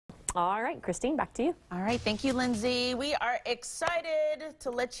All right, Christine, back to you. All right, thank you, Lindsay. We are excited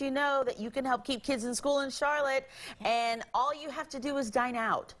to let you know that you can help keep kids in school in Charlotte, and all you have to do is dine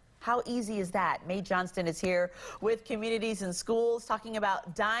out. How easy is that? Mae Johnston is here with Communities in Schools talking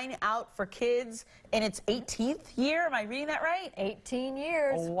about Dine Out for Kids in its 18th year. Am I reading that right? 18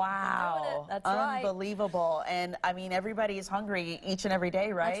 years. Wow. That's right. Unbelievable. And I mean, everybody is hungry each and every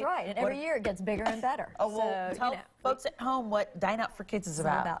day, right? That's right. And every year it gets bigger and better. Oh, well, tell folks at home what Dine Out for Kids is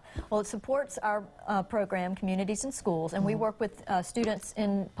about. Well, it supports our program, Communities in Schools, and we work with students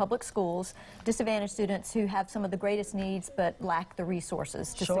in public schools, disadvantaged students who have some of the greatest needs but lack the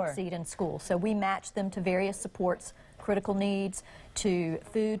resources to succeed in school. So we match them to various supports, critical needs, to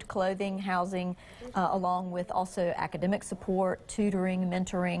food, clothing, housing, along with also academic support, tutoring,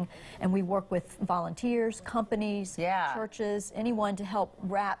 mentoring, and we work with volunteers, companies, churches, anyone to help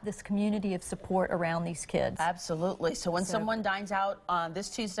wrap this community of support around these kids. Absolutely. So when someone dines out on this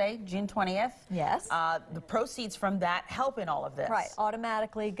Tuesday, June 20th, the proceeds from that help in all of this. Right.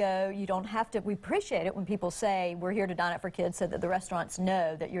 Automatically go. You don't have to. We appreciate it when people say we're here to dine out for kids so that the restaurants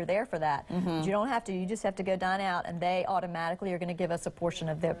know that you're there for that. But you don't have to. You just have to go dine out, and they automatically are going to give us a portion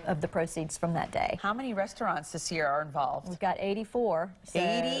of the proceeds from that day. How many restaurants this year are involved? We've got 84.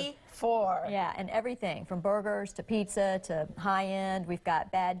 84? Yeah, and everything from burgers to pizza to high-end. We've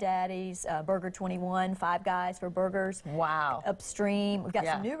got Bad Daddy's, Burger 21, Five Guys for burgers. Wow. Upstream. We've got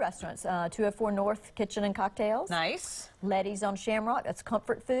some new restaurants, 204 North Kitchen and Cocktails. Nice. Letty's on Shamrock. That's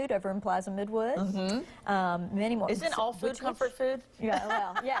comfort food over in Plaza Midwood. Many more. Isn't all food comfort food? Yeah,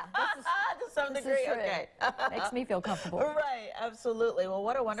 well, yeah. To some degree, okay. Makes me feel comfortable. Right, absolutely. Well,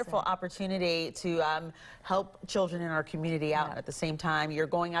 what a wonderful opportunity to help children in our community out. At the same time, you're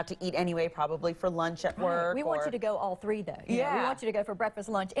going out to eat anyway, probably for lunch at work. We want you to go all three, though. You know, we want you to go for breakfast,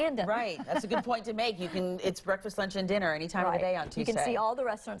 lunch, and dinner. Right. That's a good point to make. You can. It's breakfast, lunch, and dinner any time of the day on Tuesday. You can see all the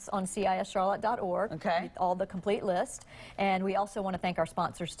restaurants on cischarlotte.org. Okay. All the complete list. And we also want to thank our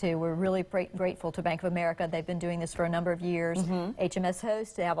sponsors, too. We're really grateful to Bank of America. They've been doing this for a number of years. HMS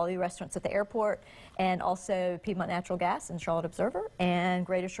Host, they have all the restaurants at the airport, and also Piedmont Natural Gas and Charlotte Observer, and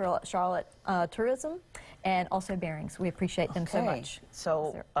Greater Charlotte Tourism, and also Bearings. We appreciate them so much.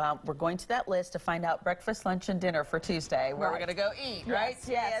 So we're going to that list to find out breakfast, lunch, and dinner for Tuesday, where we're going to go eat, right?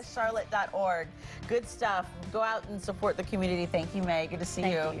 cischarlotte.org. Good stuff. Go out and support the community. Thank you, Mae. Good to see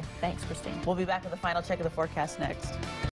you. Thank you. Thanks, Christine. We'll be back with the final check of the forecast next.